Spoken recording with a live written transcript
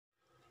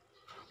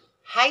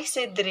Hi,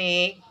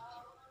 Cedric.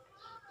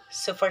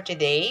 So for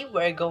today,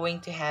 we're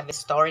going to have a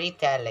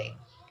storytelling,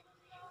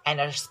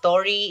 and our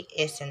story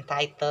is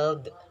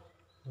entitled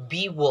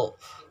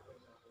Beowulf.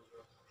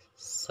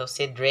 So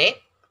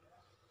Cedric,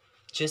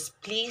 just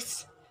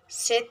please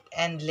sit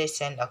and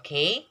listen,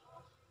 okay?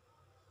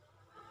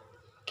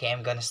 Okay,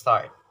 I'm gonna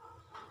start.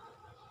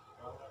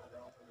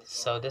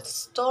 So the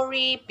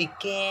story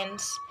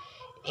begins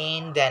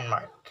in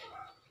Denmark.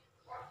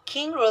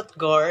 King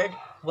Hrothgar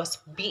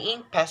was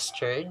being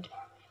pestered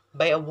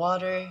by a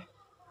water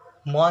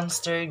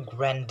monster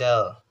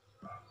Grendel,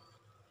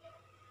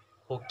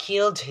 who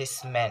killed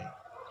his men.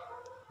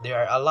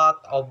 There are a lot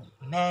of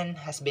men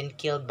has been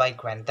killed by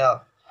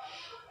Grendel.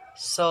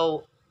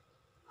 So,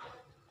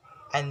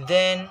 and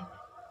then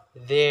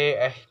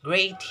there a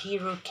great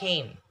hero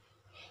came.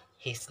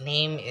 His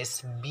name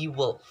is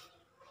Beowulf.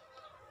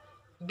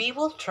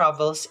 Beowulf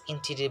travels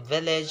into the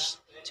village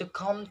to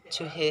come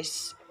to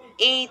his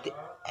aid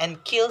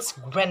and kills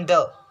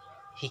Grendel.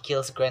 He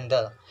kills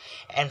Grendel.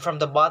 And from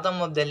the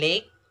bottom of the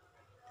lake,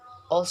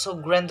 also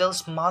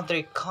Grendel's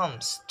mother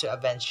comes to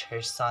avenge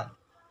her son.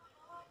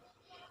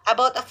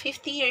 About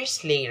 50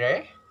 years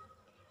later,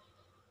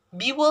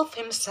 Beowulf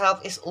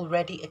himself is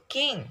already a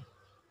king,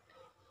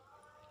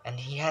 and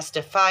he has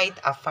to fight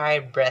a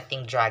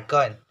fire-breathing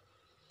dragon.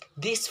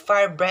 This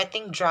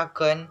fire-breathing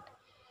dragon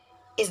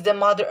is the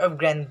mother of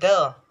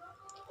Grendel,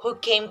 who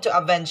came to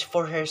avenge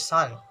for her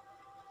son.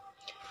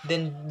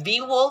 Then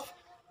Beowulf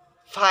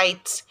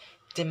fights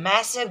the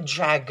massive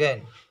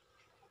dragon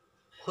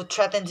who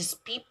threatened his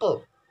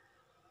people.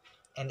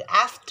 And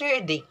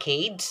after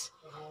decades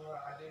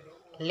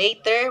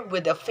later,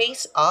 with a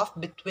face-off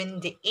between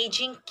the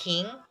aging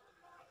king,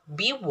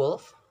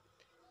 Beowulf,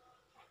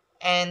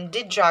 and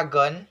the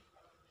dragon,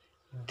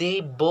 they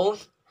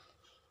both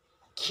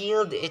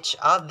killed each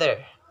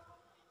other.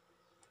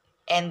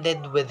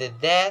 Ended with the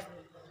death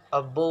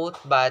of both,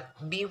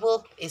 but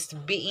Beowulf is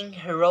being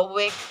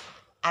heroic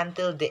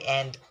until the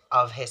end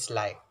of his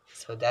life.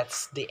 So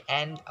that's the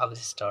end of the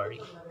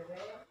story.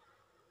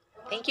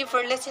 Thank you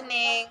for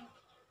listening.